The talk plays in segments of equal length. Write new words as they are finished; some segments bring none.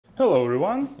Hello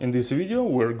everyone, in this video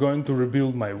we're going to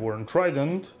rebuild my Voron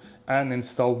Trident and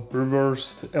install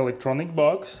reversed electronic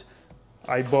box.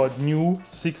 I bought new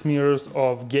 6 meters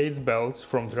of gates belts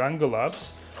from Triangle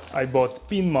Labs. I bought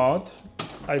pin mod.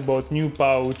 I bought new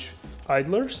pouch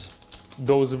idlers.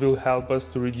 Those will help us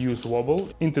to reduce wobble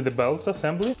into the belts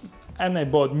assembly. And I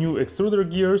bought new extruder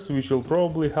gears, which will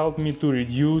probably help me to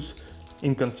reduce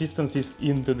inconsistencies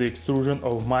into the extrusion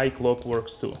of my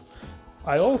Clockworks too.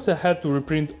 I also had to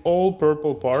reprint all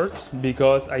purple parts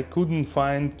because I couldn't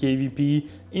find KVP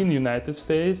in the United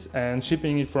States, and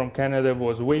shipping it from Canada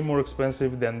was way more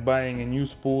expensive than buying a new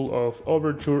spool of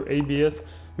Overture ABS,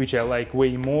 which I like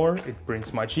way more. It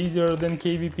prints much easier than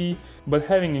KVP, but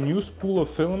having a new spool of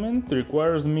filament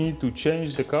requires me to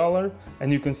change the color,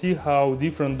 and you can see how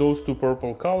different those two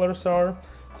purple colors are.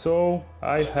 So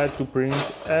I had to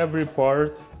print every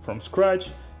part from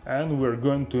scratch, and we're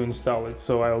going to install it.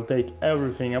 So I'll take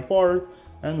everything apart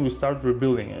and we start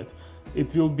rebuilding it.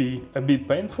 It will be a bit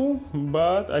painful,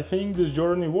 but I think this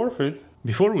journey worth it.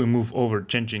 Before we move over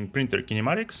changing printer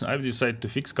kinematics, I've decided to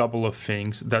fix a couple of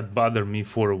things that bother me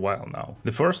for a while now.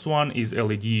 The first one is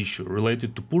LED issue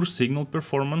related to poor signal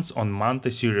performance on Manta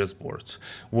series boards,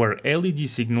 where LED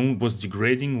signal was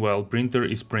degrading while printer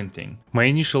is printing. My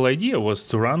initial idea was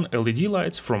to run LED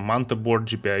lights from Manta board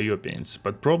GPIO pins,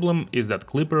 but problem is that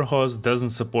Clipper host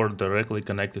doesn't support directly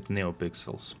connected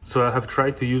NeoPixels. So I have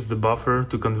tried to use the buffer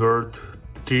to convert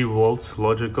 3 volts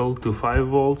logical to 5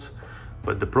 volts.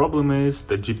 But the problem is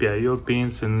the GPIO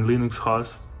pins in Linux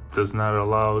host does not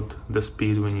allow the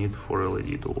speed we need for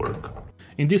LED to work.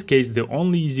 In this case, the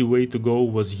only easy way to go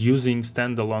was using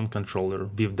standalone controller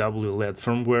with WLED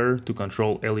firmware to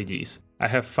control LEDs. I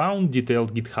have found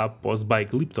detailed GitHub post by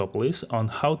Gliptopolis on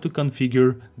how to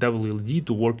configure WLED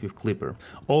to work with Clipper.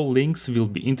 All links will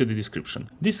be in the description.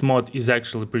 This mod is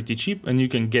actually pretty cheap, and you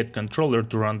can get controller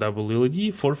to run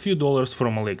WLED for a few dollars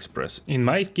from AliExpress. In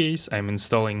my case, I'm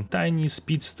installing tiny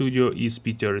Speed Studio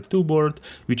ESP32 board,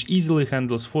 which easily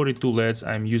handles 42 LEDs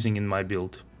I'm using in my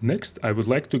build. Next, I would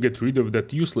like to get rid of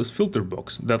that useless filter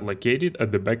box that located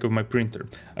at the back of my printer.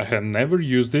 I have never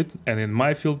used it, and in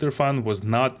my filter fan was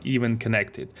not even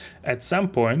connected. At some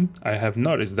point, I have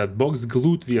noticed that box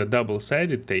glued via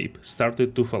double-sided tape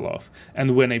started to fall off,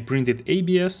 and when I printed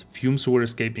ABS, fumes were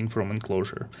escaping from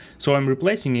enclosure. So I'm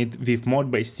replacing it with mod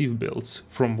by Steve builds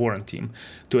from Voron team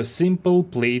to a simple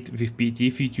plate with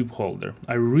PTFE tube holder.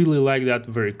 I really like that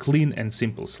very clean and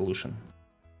simple solution.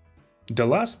 The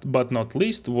last but not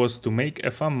least was to make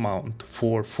a fan mount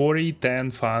for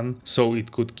 4010 fan so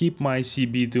it could keep my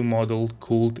CB2 model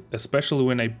cooled, especially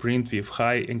when I print with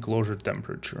high enclosure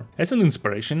temperature. As an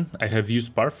inspiration, I have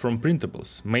used part from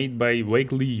printables made by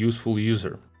vaguely useful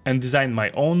user and designed my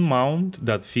own mount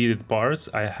that fitted parts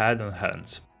I had on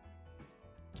hands.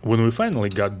 When we finally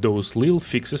got those little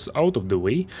fixes out of the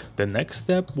way, the next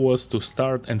step was to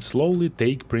start and slowly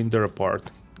take printer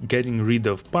apart, getting rid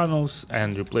of panels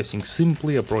and replacing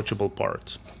simply approachable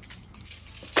parts.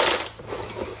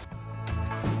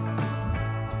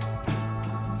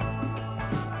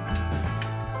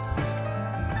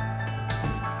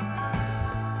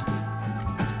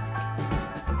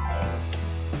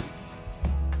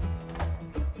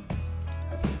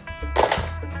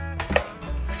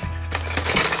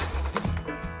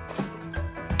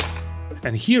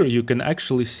 And here you can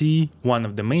actually see one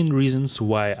of the main reasons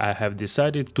why I have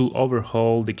decided to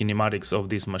overhaul the kinematics of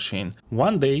this machine.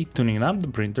 One day, tuning up the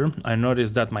printer, I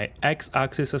noticed that my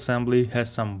X-axis assembly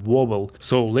has some wobble,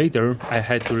 so later I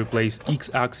had to replace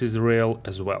X-axis rail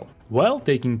as well. While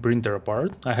taking printer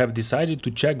apart, I have decided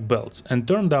to check belts, and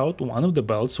turned out one of the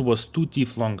belts was 2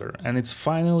 teeth longer, and it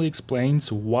finally explains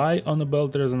why on a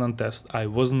belt resonance test I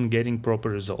wasn't getting proper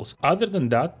results. Other than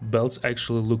that, belts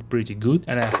actually look pretty good,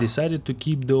 and I have decided to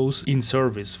keep those in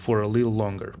service for a little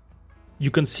longer.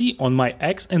 You can see on my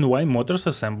X and Y motors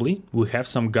assembly we have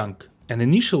some gunk. And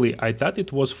initially I thought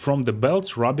it was from the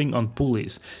belts rubbing on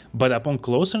pulleys, but upon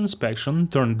closer inspection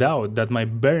turned out that my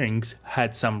bearings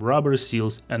had some rubber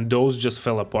seals and those just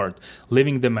fell apart,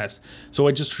 leaving the mess. So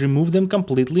I just removed them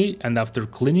completely, and after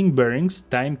cleaning bearings,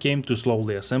 time came to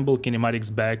slowly assemble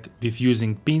kinematics back with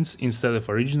using pins instead of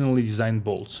originally designed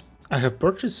bolts. I have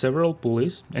purchased several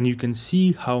pulleys, and you can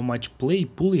see how much play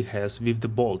pulley has with the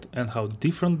bolt and how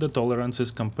different the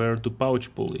tolerances compare to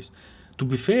pouch pulleys. To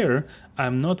be fair,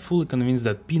 I'm not fully convinced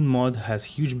that pin mod has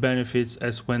huge benefits,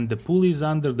 as when the pulley is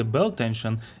under the belt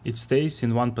tension it stays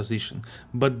in one position,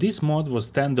 but this mod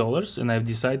was $10 and I've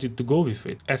decided to go with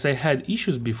it, as I had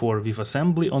issues before with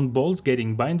assembly on bolts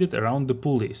getting binded around the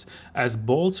pulleys, as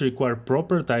bolts require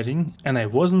proper tightening and I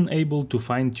wasn't able to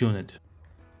fine tune it.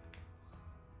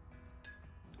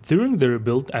 During the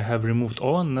rebuild I have removed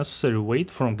all unnecessary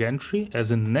weight from gantry,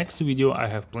 as in the next video I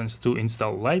have plans to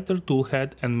install lighter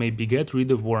toolhead and maybe get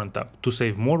rid of Voron tab to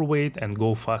save more weight and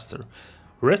go faster.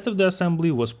 Rest of the assembly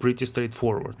was pretty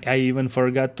straightforward. I even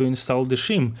forgot to install the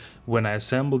shim when I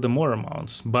assembled the motor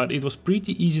mounts, but it was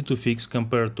pretty easy to fix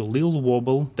compared to little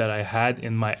wobble that I had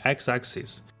in my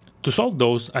x-axis. To solve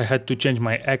those, I had to change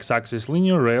my x-axis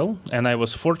linear rail, and I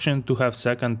was fortunate to have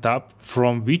second tab,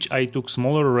 from which I took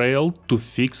smaller rail to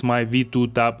fix my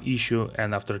V2 tab issue,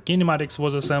 and after Kinematics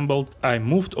was assembled, I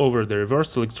moved over the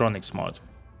reversed electronics mod.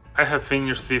 I have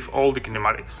finished with all the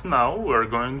kinematics. Now we're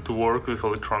going to work with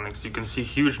electronics. You can see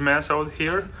huge mess out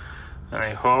here, and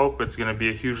I hope it's gonna be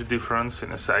a huge difference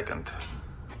in a second.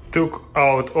 Took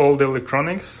out all the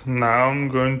electronics. Now I'm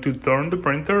going to turn the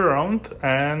printer around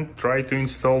and try to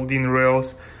install DIN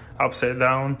rails upside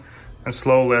down and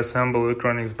slowly assemble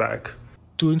electronics back.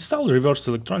 To install reverse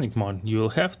electronic mod, you will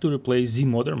have to replace Z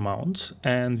motor mounts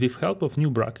and with help of new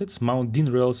brackets mount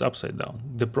DIN rails upside down.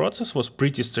 The process was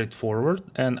pretty straightforward,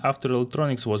 and after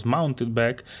electronics was mounted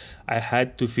back, I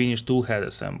had to finish toolhead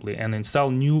assembly and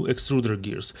install new extruder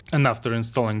gears. And after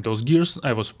installing those gears,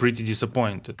 I was pretty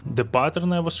disappointed. The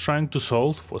pattern I was trying to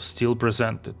solve was still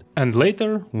presented. And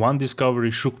later, one discovery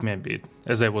shook me a bit,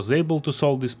 as I was able to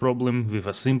solve this problem with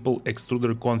a simple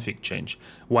extruder config change.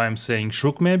 Why I'm saying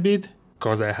shook me a bit?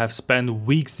 Because I have spent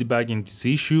weeks debugging this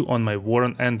issue on my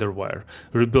Voron Enderwire,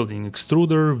 rebuilding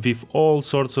extruder with all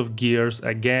sorts of gears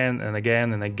again and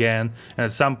again and again, and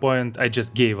at some point I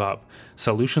just gave up.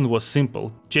 Solution was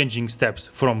simple. Changing steps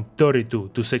from 32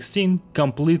 to 16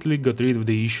 completely got rid of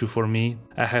the issue for me.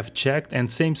 I have checked and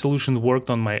same solution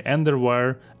worked on my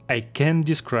Enderwire. I can't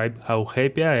describe how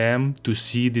happy I am to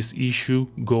see this issue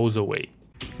goes away.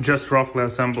 Just roughly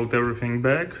assembled everything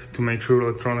back to make sure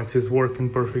electronics is working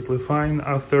perfectly fine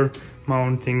after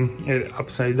mounting it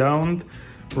upside down,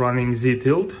 running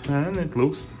Z-tilt, and it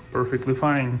looks perfectly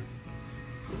fine.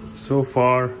 So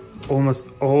far, almost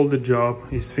all the job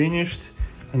is finished.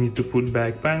 I need to put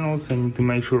back panels, I need to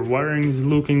make sure wiring is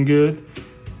looking good,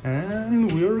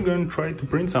 and we're going to try to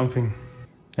print something.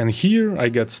 And here I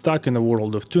got stuck in the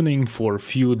world of tuning for a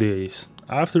few days.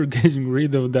 After getting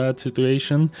rid of that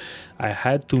situation, I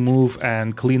had to move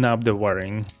and clean up the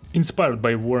wiring. Inspired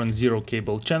by Voron Zero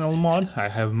Cable channel mod, I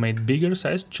have made bigger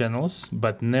sized channels,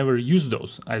 but never used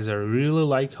those, as I really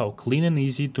like how clean and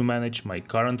easy to manage my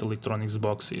current electronics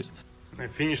box is. I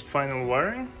finished final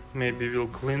wiring, maybe we'll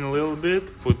clean a little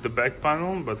bit, put the back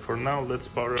panel, but for now let's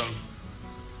power on.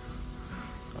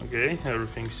 Okay,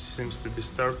 everything seems to be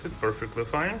started perfectly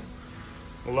fine.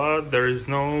 There is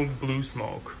no blue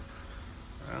smoke.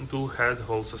 And toolhead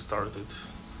also started.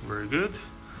 Very good.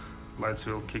 Lights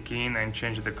will kick in and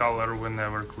change the color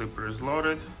whenever clipper is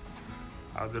loaded.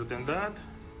 Other than that,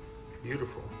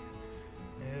 beautiful.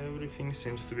 Everything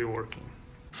seems to be working.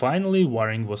 Finally,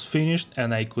 wiring was finished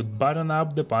and I could button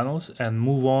up the panels and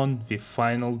move on with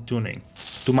final tuning.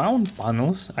 To mount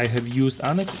panels, I have used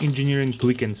Annex Engineering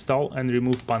Quick Install and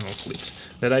Remove Panel Clips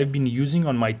that I've been using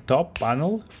on my top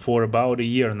panel for about a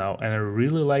year now, and I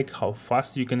really like how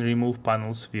fast you can remove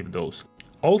panels with those.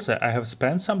 Also, I have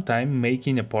spent some time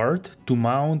making a part to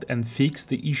mount and fix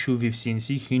the issue with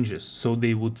CNC hinges, so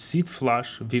they would sit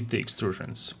flush with the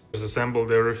extrusions. Just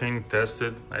assembled everything,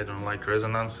 tested, I don't like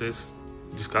resonances.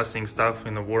 Discussing stuff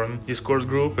in a Voron Discord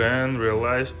group and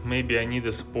realized maybe I need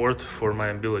a support for my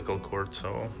umbilical cord,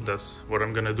 so that's what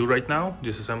I'm gonna do right now,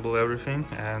 disassemble everything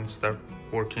and start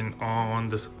working on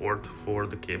the support for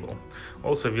the cable.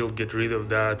 Also, we'll get rid of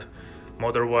that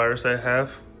motor wires I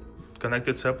have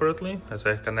connected separately, as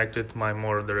I connected my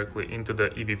motor directly into the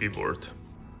EBB board.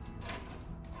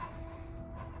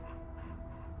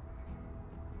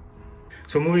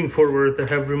 So moving forward, I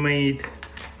have remade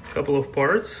couple of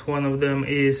parts. One of them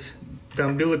is the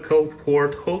umbilical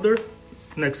cord holder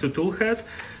next to toolhead,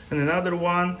 and another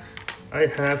one I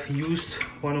have used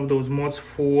one of those mods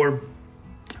for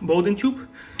Bowden tube,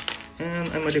 and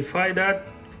I modified that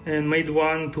and made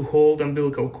one to hold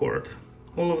umbilical cord.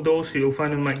 All of those you'll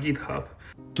find on my GitHub.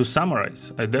 To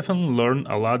summarize, I definitely learned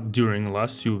a lot during the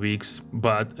last few weeks,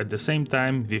 but at the same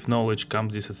time, with knowledge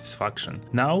comes dissatisfaction.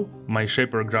 Now, my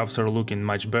shaper graphs are looking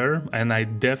much better, and I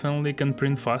definitely can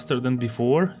print faster than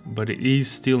before, but it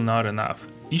is still not enough.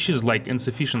 Issues like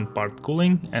insufficient part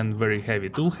cooling and very heavy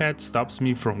toolhead stops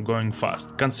me from going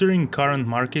fast. Considering current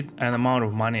market and amount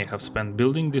of money I have spent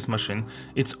building this machine,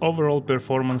 its overall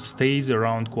performance stays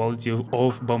around quality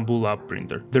of Bamboo Lab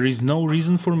printer. There is no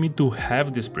reason for me to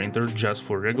have this printer just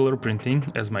for regular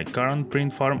printing, as my current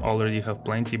print farm already have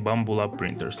plenty Bamboo Lab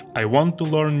printers. I want to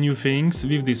learn new things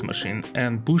with this machine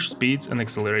and push speeds and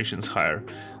accelerations higher.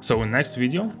 So in next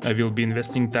video I will be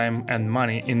investing time and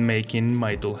money in making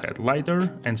my toolhead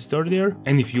lighter and sturdier.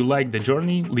 And if you like the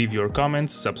journey, leave your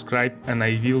comments, subscribe, and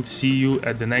I will see you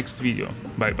at the next video.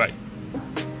 Bye bye.